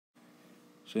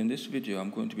So in this video, I'm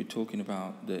going to be talking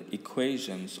about the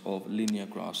equations of linear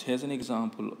graphs. Here's an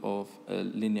example of a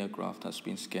linear graph that's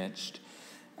been sketched.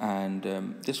 And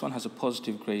this one has a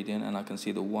positive gradient, and I can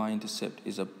see the y-intercept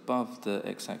is above the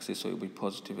x-axis, so it will be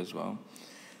positive as well.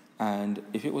 And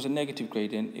if it was a negative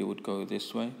gradient, it would go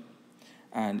this way.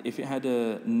 And if it had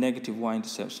a negative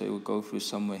y-intercept, so it would go through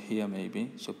somewhere here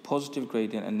maybe. So positive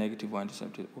gradient and negative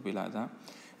y-intercept would be like that.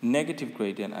 Negative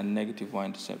gradient and negative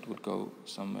y-intercept would go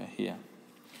somewhere here.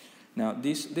 Now,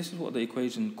 this is what the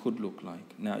equation could look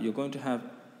like. Now, you're going to have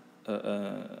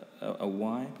a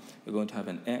y, you're going to have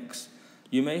an x.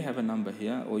 You may have a number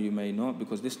here, or you may not,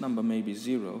 because this number may be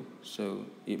 0, so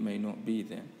it may not be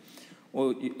there.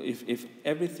 Or if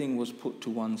everything was put to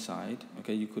one side,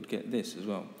 okay, you could get this as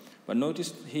well. But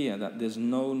notice here that there's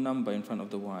no number in front of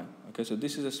the y. Okay, so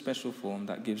this is a special form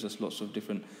that gives us lots of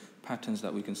different patterns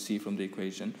that we can see from the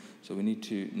equation. So we need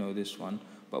to know this one.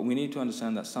 But we need to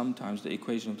understand that sometimes the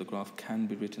equation of the graph can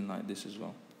be written like this as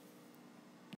well.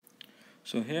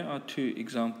 So here are two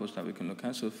examples that we can look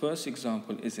at. So the first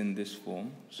example is in this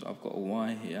form. So I've got a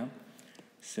y here,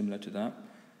 similar to that,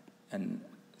 and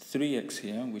 3x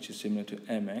here, which is similar to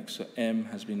mx. So m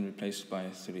has been replaced by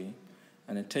a 3.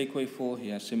 And a take away 4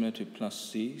 here, similar to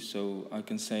plus c. So I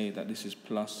can say that this is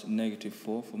plus negative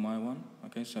 4 for my one.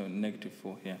 Okay, so negative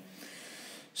 4 here.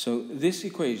 So this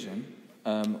equation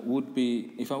would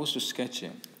be, if I was to sketch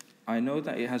it, I know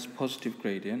that it has positive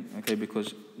gradient, okay,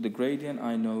 because the gradient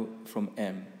I know from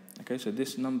m. Okay, so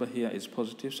this number here is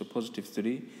positive, so positive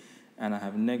 3, and I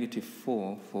have negative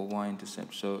 4 for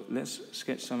y-intercept. So let's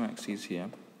sketch some axes here.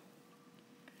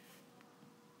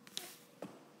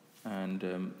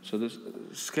 And so the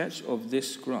sketch of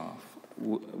this graph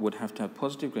would have to have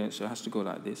positive gradient, so it has to go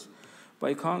like this.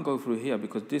 But it can't go through here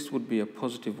because this would be a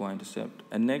positive y-intercept.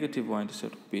 A negative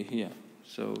y-intercept would be here.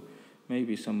 So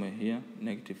maybe somewhere here,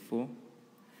 negative 4.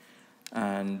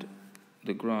 And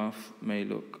the graph may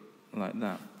look like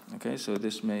that. Okay, so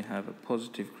this may have a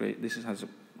positive gradient. This has a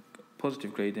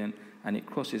positive gradient, and it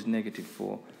crosses negative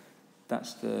 4.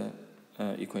 That's the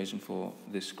equation for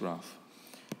this graph.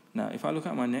 Now, if I look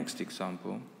at my next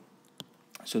example,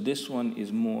 so this one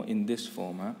is more in this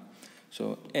format.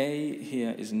 So A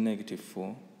here is negative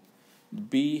 4.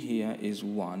 B here is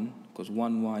 1, because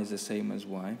 1y is the same as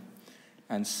y.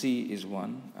 And C is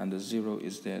 1, and the 0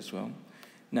 is there as well.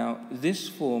 Now, this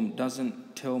form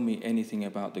doesn't tell me anything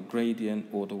about the gradient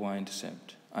or the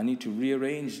y-intercept. I need to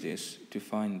rearrange this to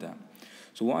find that.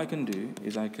 So what I can do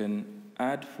is I can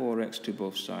add 4x to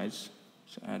both sides.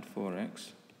 So add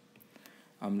 4x.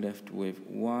 I'm left with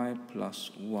y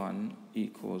plus 1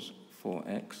 equals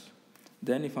 4x.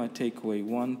 Then if I take away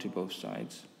 1 to both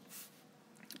sides,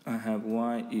 I have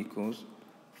y equals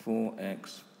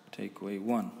 4x take away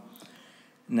 1.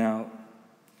 Now,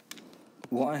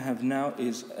 what I have now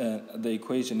is the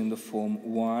equation in the form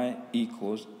y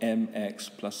equals mx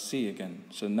plus c again.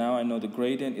 So now I know the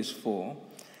gradient is 4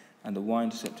 and the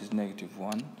y-intercept is negative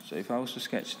 1. So if I was to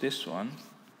sketch this one,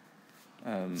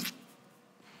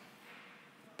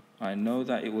 I know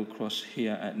that it will cross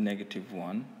here at negative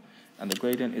 1, and the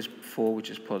gradient is 4, which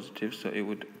is positive, so it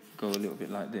would go a little bit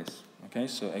like this. Okay,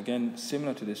 so again,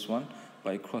 similar to this one,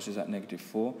 but it crosses at negative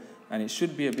 4, and it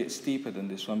should be a bit steeper than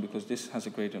this one because this has a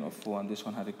gradient of 4 and this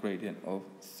one had a gradient of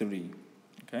 3.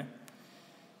 Okay.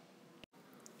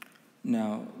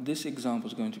 Now, this example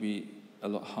is going to be a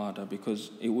lot harder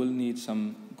because it will need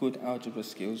some good algebra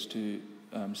skills to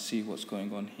see what's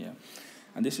going on here.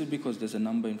 And this is because there's a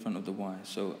number in front of the y.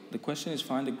 So the question is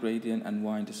find the gradient and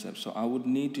y-intercept. So I would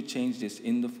need to change this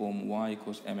in the form y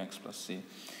equals mx plus c.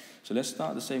 So let's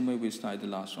start the same way we started the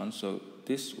last one. So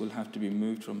this will have to be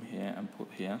moved from here and put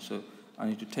here. So I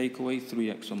need to take away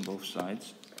 3x on both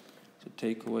sides. So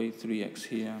take away 3x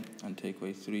here and take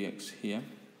away 3x here.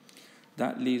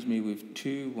 That leaves me with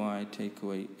 2y take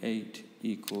away 8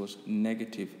 equals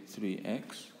negative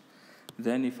 3x.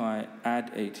 Then if I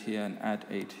add 8 here and add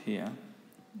 8 here,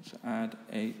 so add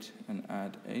 8 and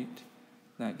add 8,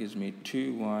 that gives me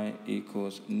 2y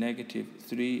equals negative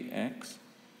 3x,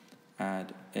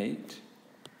 add 8.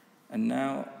 And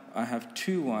now I have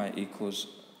 2y equals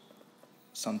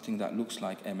something that looks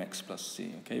like mx plus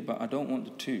c, okay? But I don't want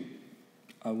the 2.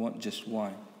 I want just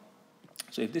y.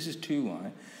 So if this is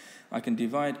 2y, I can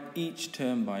divide each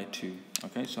term by 2,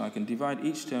 okay? So I can divide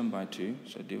each term by 2,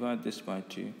 so divide this by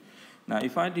 2. Now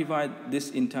if I divide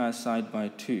this entire side by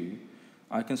 2,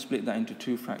 I can split that into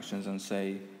 2 fractions and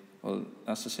say, well,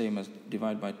 that's the same as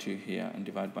divide by 2 here and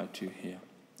divide by 2 here,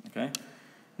 okay?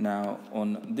 Now,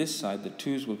 on this side, the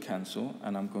 2's will cancel,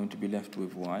 and I'm going to be left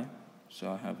with y.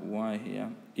 So I have y here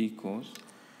equals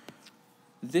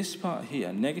this part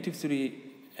here, negative 3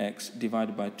 x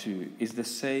divided by 2 is the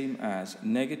same as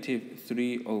negative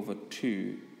 3 over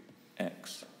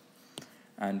 2x.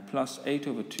 And plus 8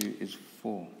 over 2 is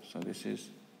 4. So this is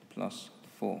plus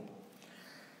 4.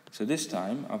 So this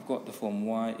time I've got the form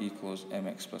y equals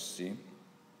mx plus c.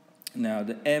 Now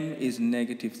the m is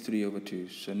negative 3 over 2.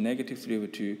 So negative 3 over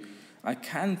 2, I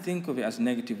can think of it as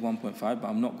negative 1.5, but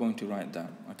I'm not going to write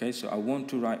that. Okay, so I want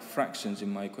to write fractions in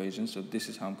my equation, so this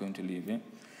is how I'm going to leave it.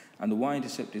 And the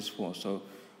y-intercept is 4. So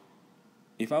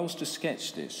if I was to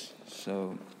sketch this,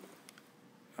 so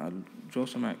I'll draw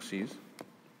some axes.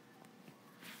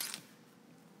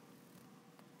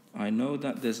 I know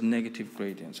that there's negative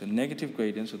gradient. So negative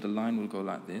gradient, so the line will go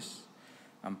like this.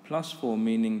 And plus 4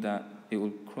 meaning that it will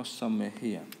cross somewhere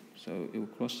here. So it will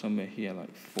cross somewhere here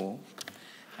like 4.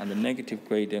 And the negative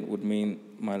gradient would mean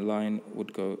my line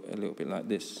would go a little bit like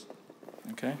this.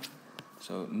 Okay?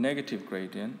 So negative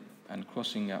gradient and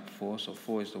crossing at 4. So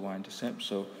 4 is the y-intercept.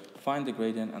 So find the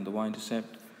gradient and the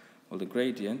y-intercept. Well, the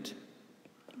gradient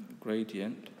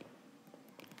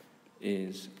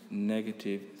is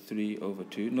negative 3 over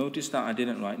 2. Notice that I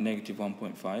didn't write negative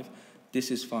 1.5. This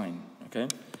is fine, okay?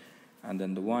 And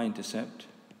then the y-intercept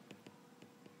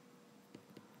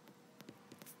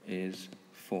is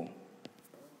 4.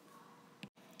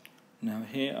 Now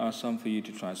here are some for you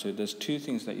to try. So there's two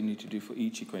things that you need to do for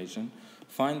each equation.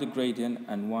 Find the gradient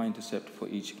and y-intercept for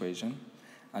each equation.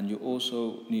 And you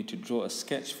also need to draw a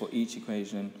sketch for each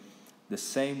equation the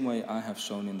same way I have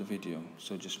shown in the video.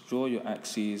 So just draw your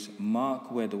axes, mark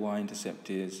where the y-intercept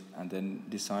is, and then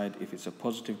decide if it's a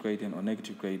positive gradient or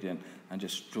negative gradient, and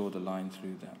just draw the line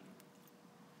through that.